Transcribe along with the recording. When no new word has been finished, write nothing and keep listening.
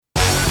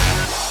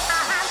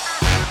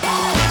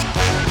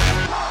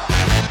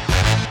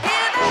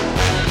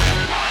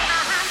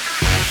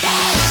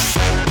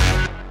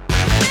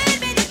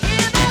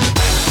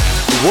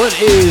What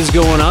is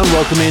going on?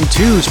 Welcome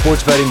into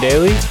Sports Betting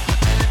Daily.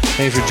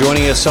 Thanks for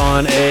joining us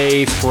on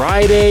a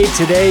Friday.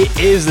 Today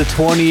is the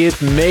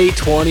 20th, May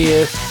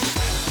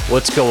 20th.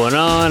 What's going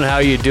on? How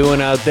you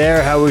doing out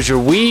there? How was your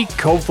week?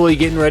 Hopefully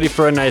getting ready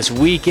for a nice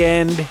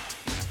weekend.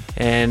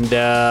 And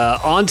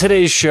on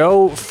today's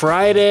show,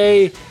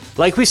 Friday,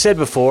 like we said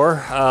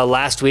before,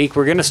 last week,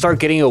 we're going to start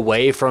getting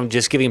away from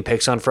just giving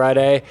picks on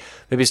Friday.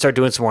 Maybe start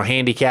doing some more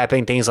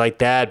handicapping, things like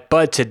that.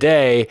 But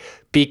today,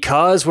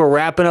 because we're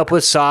wrapping up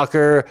with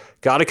soccer,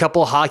 got a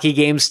couple hockey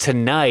games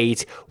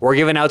tonight, we're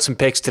giving out some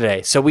picks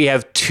today. So we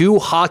have 2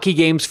 hockey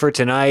games for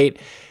tonight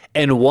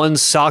and 1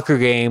 soccer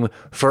game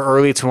for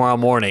early tomorrow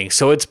morning.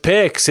 So it's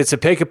picks. It's a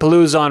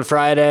pick-a-palooza on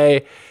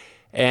Friday.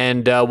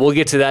 And we'll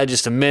get to that in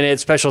just a minute.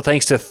 Special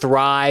thanks to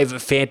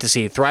Thrive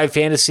Fantasy. Thrive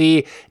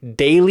Fantasy,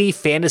 daily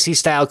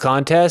fantasy-style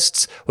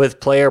contests with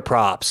player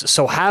props.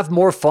 So have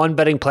more fun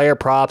betting player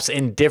props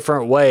in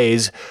different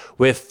ways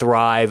with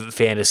Thrive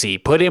Fantasy.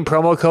 Put in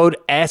promo code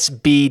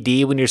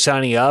SBD when you're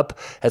signing up.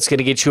 That's going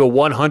to get you a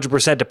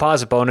 100%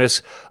 deposit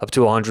bonus up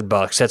to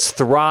 $100. That's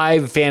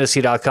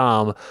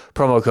thrivefantasy.com,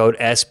 promo code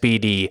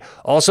SBD.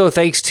 Also,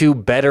 thanks to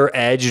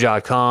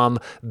betteredge.com.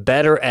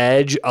 Better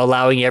Edge,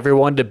 allowing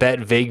everyone to bet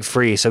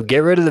VIG-free. So get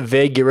rid of the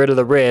VIG, get rid of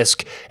the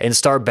risk, and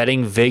start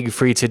betting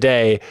VIG-free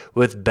today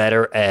with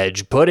Better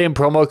Edge. Put in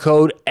promo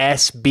code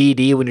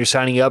SBD when you're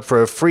signing up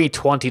for a free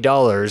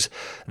 $20.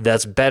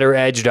 That's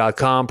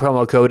betteredge.com,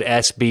 promo code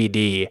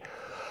SBD.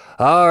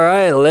 All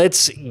right,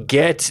 let's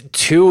get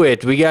to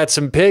it. We got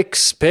some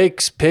picks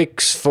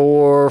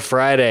for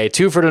Friday.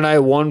 2 for tonight,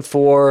 1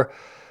 for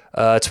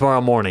tomorrow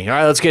morning. All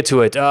right, let's get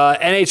to it.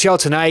 NHL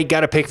tonight,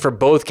 got a pick for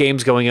both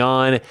games going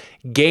on.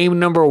 Game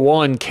number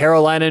 1,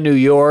 Carolina, New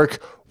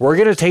York. We're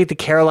going to take the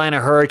Carolina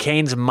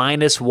Hurricanes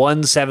minus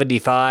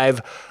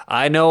 175.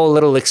 I know a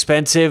little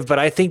expensive, but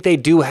I think they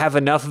do have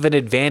enough of an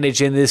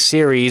advantage in this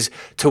series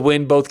to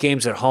win both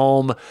games at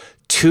home.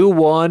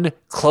 2-1,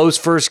 close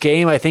first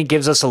game, I think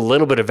gives us a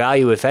little bit of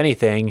value, if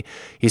anything.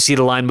 You see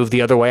the line move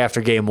the other way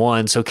after game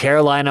 1. So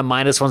Carolina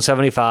minus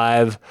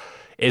 175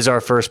 is our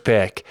first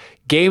pick.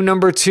 Game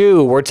number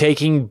 2, we're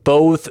taking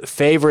both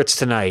favorites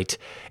tonight.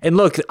 And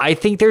look, I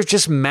think there's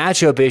just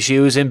matchup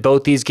issues in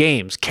both these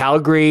games.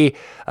 Calgary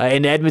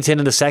and Edmonton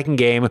in the second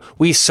game,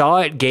 we saw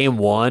it game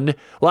 1.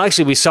 Well,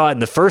 actually, we saw it in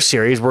the first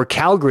series where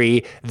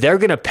Calgary, they're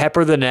going to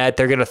pepper the net.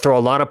 They're going to throw a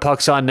lot of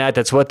pucks on net.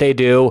 That's what they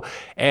do.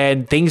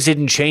 And things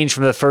didn't change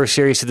from the first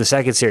series to the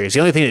second series. The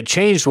only thing that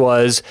changed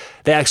was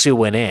they actually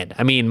went in.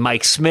 I mean,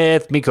 Mike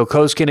Smith, Mikko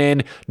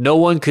Koskinen, no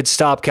one could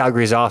stop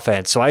Calgary's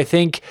offense. So I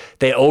think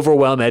they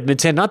overwhelm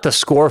Edmonton. Not the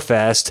score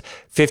fest,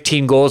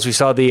 15 goals we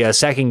saw the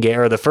second game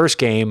or the first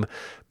game,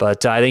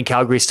 but I think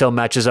Calgary still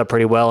matches up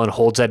pretty well and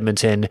holds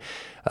Edmonton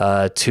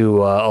to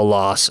a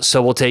loss.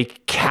 So we'll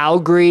take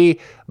Calgary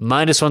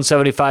minus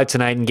 175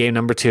 tonight in game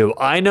number 2.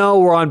 I know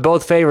we're on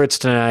both favorites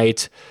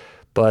tonight,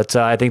 but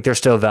I think there's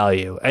still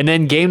value. And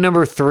then game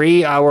number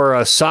 3,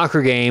 our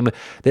soccer game.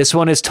 This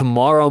one is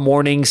tomorrow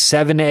morning,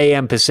 7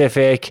 a.m.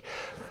 Pacific.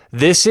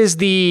 This is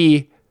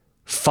the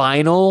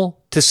final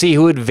to see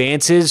who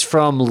advances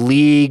from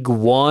League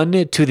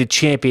One to the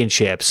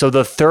championship. So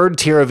the third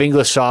tier of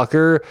English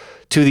soccer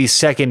to the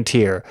second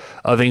tier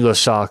of English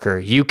soccer.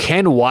 You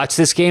can watch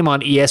this game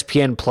on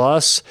ESPN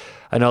Plus.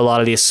 I know a lot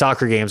of these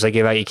soccer games I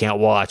give out you can't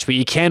watch, but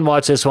you can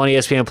watch this one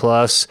ESPN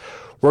Plus.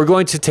 We're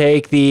going to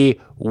take the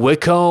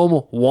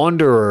Wycombe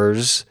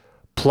Wanderers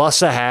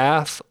plus a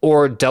half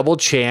or double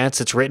chance.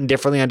 It's written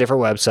differently on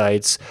different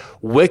websites.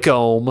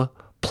 Wycombe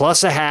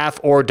plus a half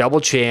or double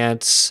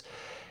chance.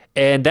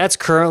 And that's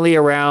currently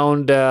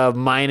around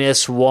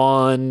minus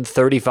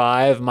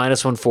 135,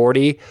 minus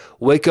 140.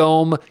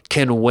 Wycombe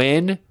can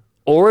win,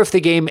 or if the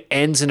game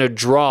ends in a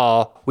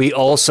draw, we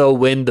also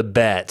win the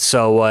bet.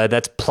 So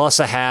that's plus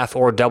a half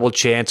or double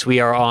chance. We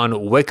are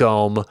on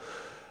Wycombe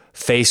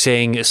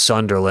facing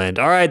Sunderland.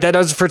 All right, that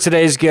does it for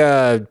today's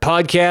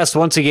podcast.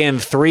 Once again,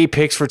 3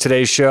 picks for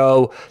today's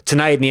show.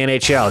 Tonight in the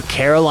NHL,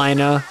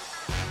 Carolina,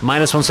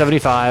 minus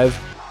 175,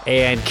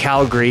 and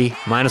Calgary,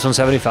 minus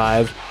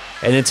 175.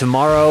 And then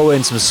tomorrow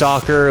in some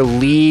soccer,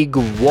 League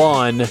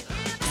One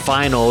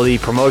final, the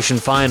promotion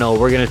final,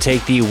 we're going to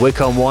take the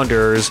Wycombe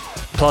Wanderers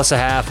plus a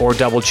half or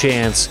double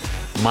chance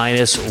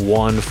minus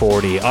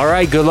 140. All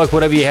right, good luck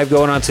whatever you have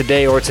going on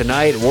today or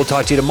tonight. We'll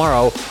talk to you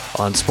tomorrow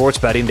on Sports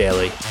Betting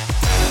Daily.